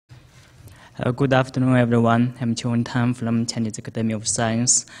Good afternoon, everyone. I'm Tang from Chinese Academy of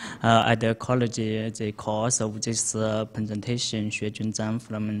Science. At the ecology, the course of this presentation, Zhang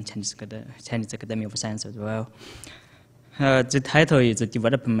from Chinese Academy of Science as well. The title is the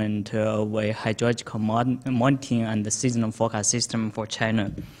development of a hydrological monitoring and the seasonal forecast system for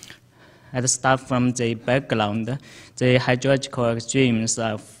China. Let's start from the background. The hydrological extremes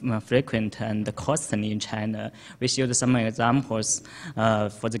are frequent and costly in China. We showed some examples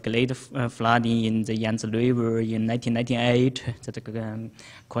for the great flooding in the Yangtze River in 1998 that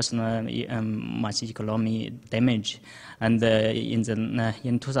caused much economic damage. And in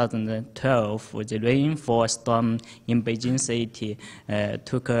 2012, the rainfall storm in Beijing city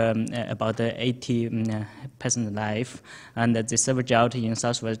took about 80% life, and the severe drought in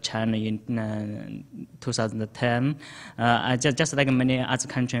southwest China in 2010. Just like many other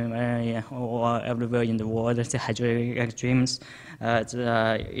countries or everywhere in the world, the hydrologic extremes,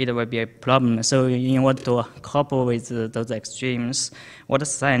 it will be a problem. So in order to couple with those extremes, what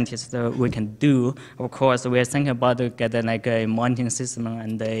scientists we can do, of course, we are thinking about getting like a monitoring system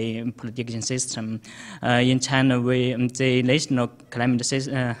and a prediction system. In China, the National Climate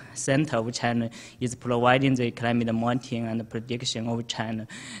Center of China is providing the climate monitoring and prediction of China.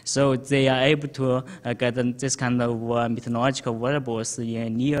 So they are able to get this kind of meteorological variables in a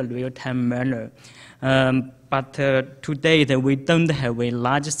near real-time manner. But to date, we don't have a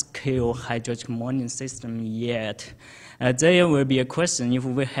large-scale hydrological monitoring system yet. There will be a question if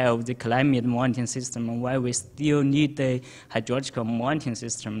we have the climate monitoring system, why we still need a hydrological monitoring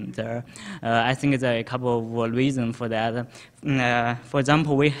system there. I think there are a couple of reasons for that. For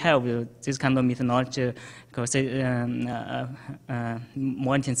example, we have this kind of meteorological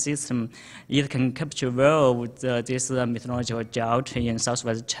monitoring system. It can capture well this meteorological drought in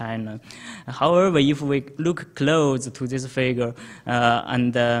southwest China. However, if we look close to this figure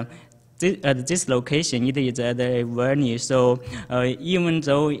at this location, it is at a valley, so even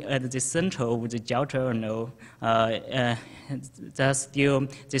though at the center of the drought terminal, still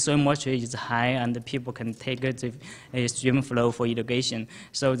the soil moisture is high and people can take the stream flow for irrigation.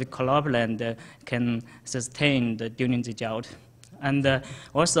 So the cropland can sustain during the drought. And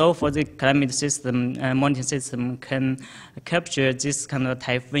also for the climate system, monitoring system can capture this kind of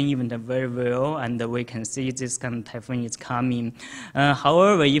typhoon event very well, and we can see this kind of typhoon is coming.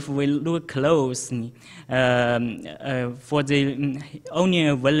 However, if we look closely, for the only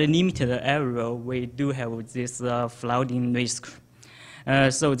a very limited area, we do have this flooding risk.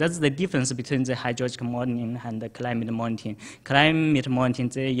 So that's the difference between the hydrological modeling and the climate monitoring. Climate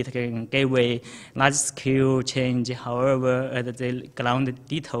monitoring, it can give a large-scale change. However, the ground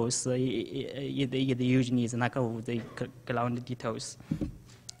details, it usually is lack of the ground details.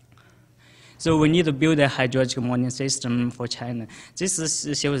 So we need to build a hydrological monitoring system for China. This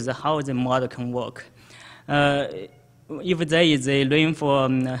shows how the model can work. If there is a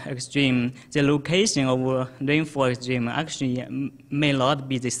rainfall extreme, the location of rainfall extreme actually may not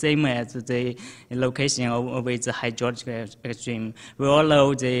be the same as the location of the hydrological extreme. We all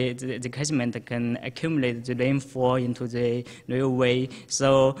know the catchment can accumulate the rainfall into the railway,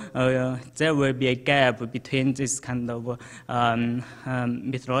 so there will be a gap between this kind of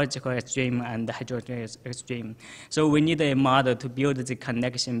meteorological extreme and the hydrological extreme. So we need a model to build the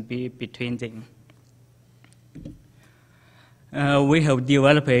connection between them. We have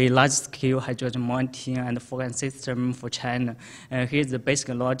developed a large-scale hydrological monitoring and forecast system for China. Here's the basic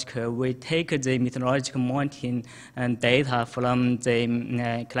logic. We take the meteorological monitoring and data from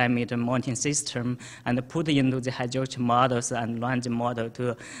the climate monitoring system and put it into the hydrological models and run the model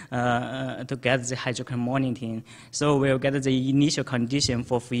to get the hydrological monitoring. So we'll get the initial condition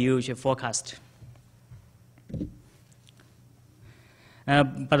for future forecast.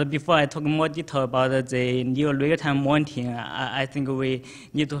 But before I talk more detail about the new real-time monitoring, I think we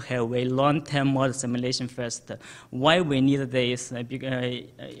need to have a long-term model simulation first. Why we need this?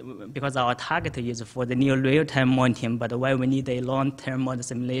 Because our target is for the new real-time monitoring, but why we need a long-term model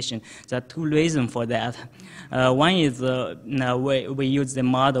simulation? There are two reasons for that. One is we use the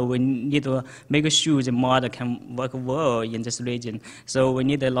model, we need to make sure the model can work well in this region. So we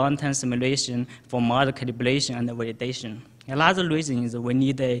need a long-term simulation for model calibration and validation. Another reason is we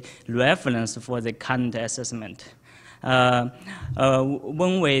need a reference for the current assessment.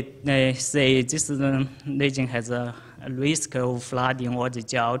 When we say this region has a risk of flooding or the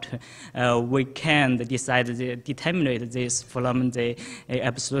drought, we can determine this from the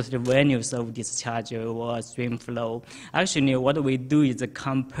absolute values of discharge or stream flow. Actually, what we do is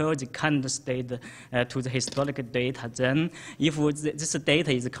compare the current state to the historical data. Then, if this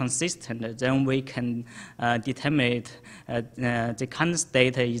data is consistent, then we can determine the current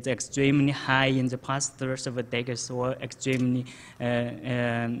state is extremely high in the past several decades or extremely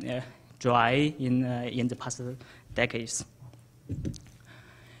dry in the past decades.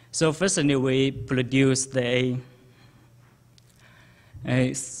 So firstly, we produced a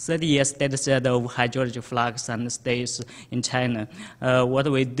 30 years data set of hydrological flux and states in China. What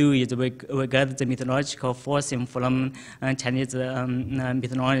we do is we get the meteorological forcing from Chinese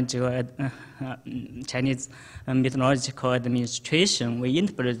meteorological administration. We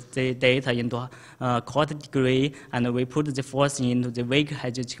interpret the data into quarter degree, and we put the forcing into the weak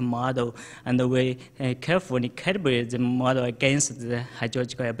hydrological model, and we carefully calibrate the model against the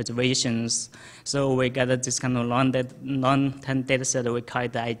hydrological observations. So we got this kind of long-term data set. We call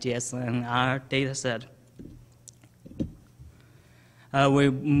it the IGSNRR data set. We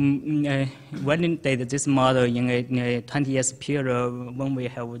validated this model in a 20 years period when we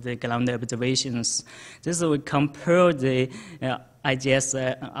have the ground observations. This we compare the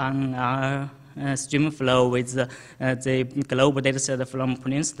IGSNRR stream flow with the global data set from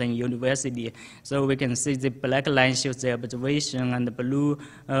Princeton University. So we can see the black line shows the observation, and the blue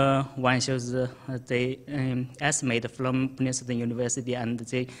one shows the estimate from Princeton University, and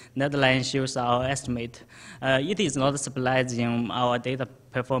the red line shows our estimate. It is not surprising our data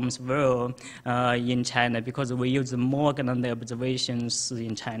performs well in China because we use more ground observations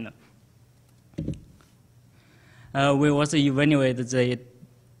in China. We also evaluate the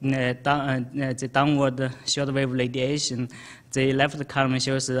downward shortwave radiation. The left column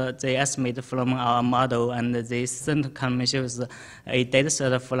shows the estimate from our model, and the center column shows a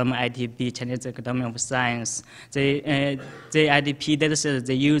dataset from ITP, Chinese Academy of Science. The ITP dataset,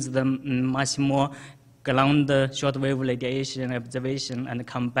 they use much more ground shortwave radiation observation and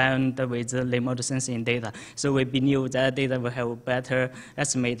combined with the remote sensing data. So we believe that data will have a better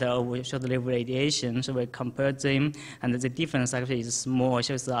estimate of shortwave radiation. So we compare them, and the difference actually is small.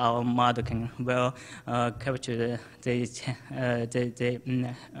 Shows that our model can well capture they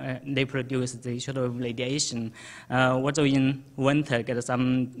produce the shortwave radiation. Also in winter get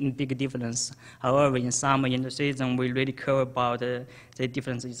some big difference. However, in summer, in the season, we really care about the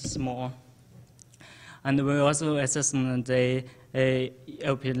difference is small. And we also assess the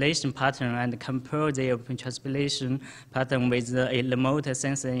population pattern and compare the transpiration pattern with a remote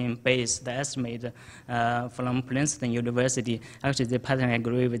sensing based estimate from Princeton University. Actually, the pattern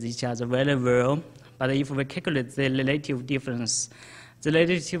agree with each other very well. But if we calculate the relative difference, the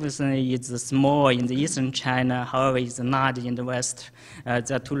relative difference is small in the eastern China, however, it's large in the west. There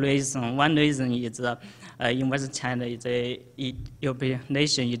are two reasons. One reason is in western China, the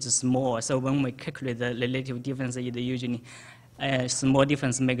population is small. So when we calculate the relative difference, it usually small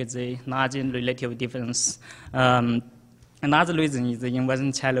difference makes the large relative difference. Another reason is in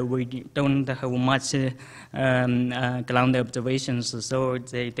western China, we don't have much ground observations, so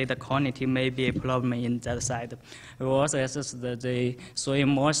the data quality may be a problem in that side. We also assess the soil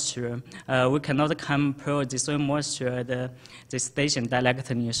moisture. We cannot compare the soil moisture, the station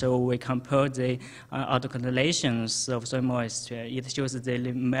directly, so we compare the autocorrelations of soil moisture. It shows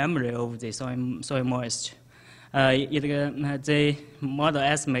the memory of the soil moisture. The model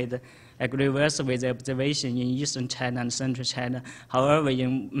estimate agree with the observation in eastern China and central China. However,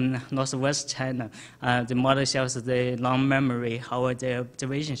 in northwest China, the model shows the long memory. However, the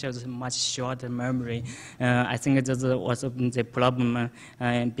observation shows much shorter memory. I think that's also the problem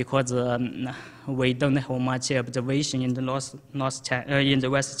because we don't have much observation in the in the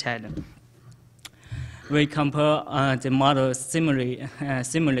west China. We compare the model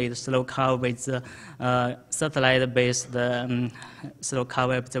simulate slow curve with satellite-based slow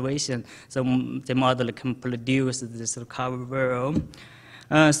curve observation. So the model can produce the slow curve well.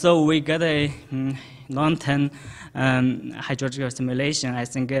 So we get a long-term hydrological simulation. I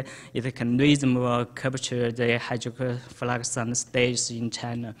think it can reasonably capture the hydrological flux and states in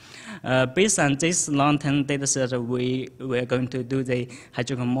China. Based on this long-term data set, we are going to do the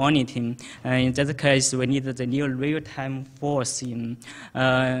hydrological monitoring. In that case, we need the new real-time forcing.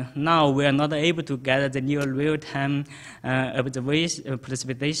 Now we are not able to get the new real-time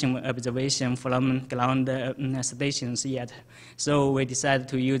precipitation observation from ground stations yet. So we decided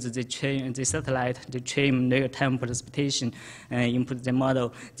to use the satellite to train real-time precipitation input the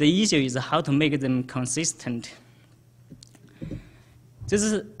model. The issue is how to make them consistent.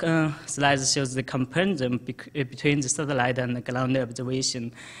 This slide shows the comparison between the satellite and the ground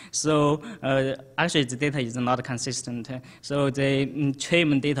observation. So actually the data is not consistent. So the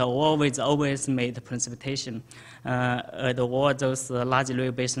TRMM data always made precipitation at all those large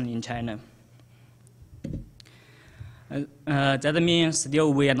river basins in China. That means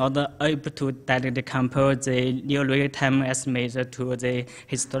still we are not able to directly compare the near real-time estimates to the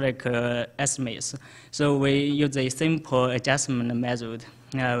historical estimates. So we use a simple adjustment method.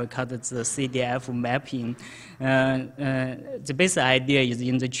 We call it the CDF mapping. The basic idea is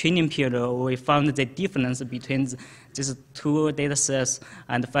in the training period, we found the difference between these two data sets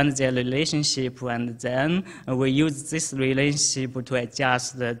and find their relationship, and then we use this relationship to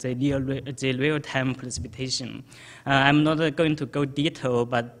adjust the real-time precipitation. I'm not going to go detail,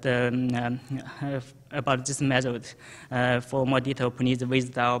 but about this method. For more detail, please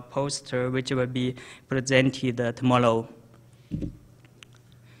visit our poster, which will be presented tomorrow.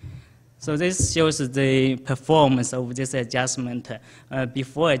 So this shows the performance of this adjustment.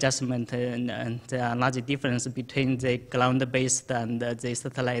 Before adjustment, there are large difference between the ground-based and the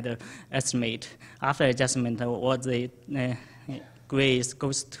satellite estimate. After adjustment, all the grades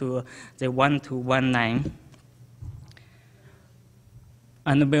goes to the 1 to 1.9.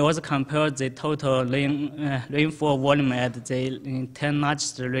 And we also compare the total rainfall volume at the 10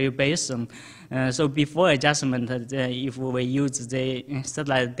 largest river basin. So before adjustment, if we use the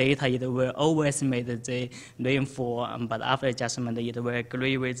satellite data, it will overestimate the rainfall, but after adjustment, it will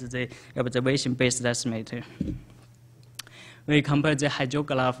agree with the observation-based estimate. We compare the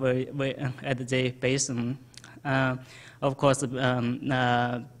hydrograph at the basin. Of course,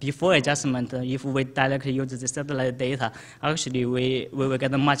 before adjustment, if we directly use the satellite data, actually we will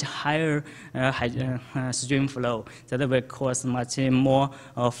get a much higher stream flow that will cause much more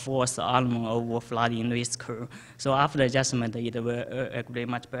force alarm of flooding risk. So after adjustment, it will agree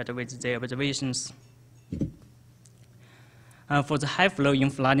much better with the observations. For the high flow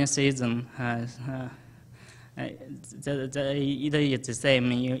in flooding season, it is the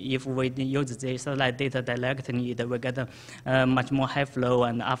same. If we use the satellite data directly, it will get much more high flow,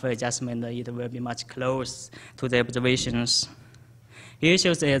 and after adjustment, it will be much close to the observations. Here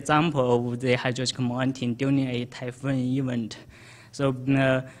shows an example of the hydrological monitoring during a typhoon event. So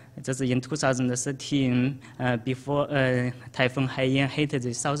just in 2013, before Typhoon Haiyan hit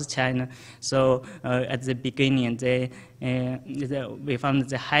the South China, so at the beginning, we found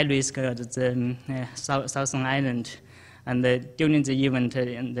the high risk of the southern island. And during the event,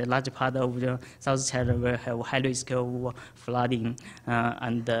 the large part of the South China will have high risk of flooding.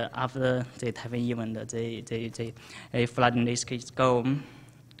 And after the typhoon event, the flooding risk is gone.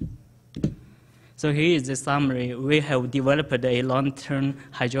 So here is the summary. We have developed a long-term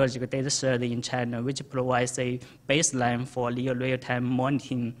hydrological data set in China, which provides a baseline for real-time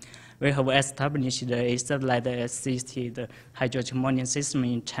monitoring. We have established a satellite-assisted hydrological monitoring system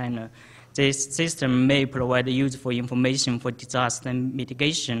in China. This system may provide useful information for disaster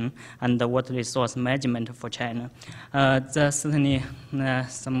mitigation and water resource management for China. There's certainly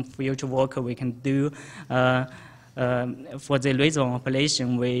some future work we can do. For the regional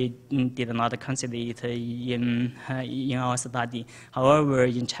operation, we did not consider it in our study. However,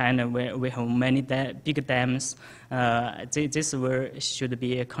 in China, we have many big dams. This should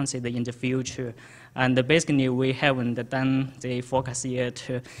be considered in the future. And basically, we haven't done the forecast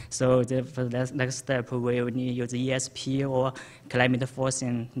yet. So for the next step, we will use ESP or climate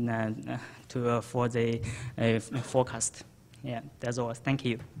forcing for the forecast. Yeah, that's all. Thank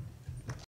you.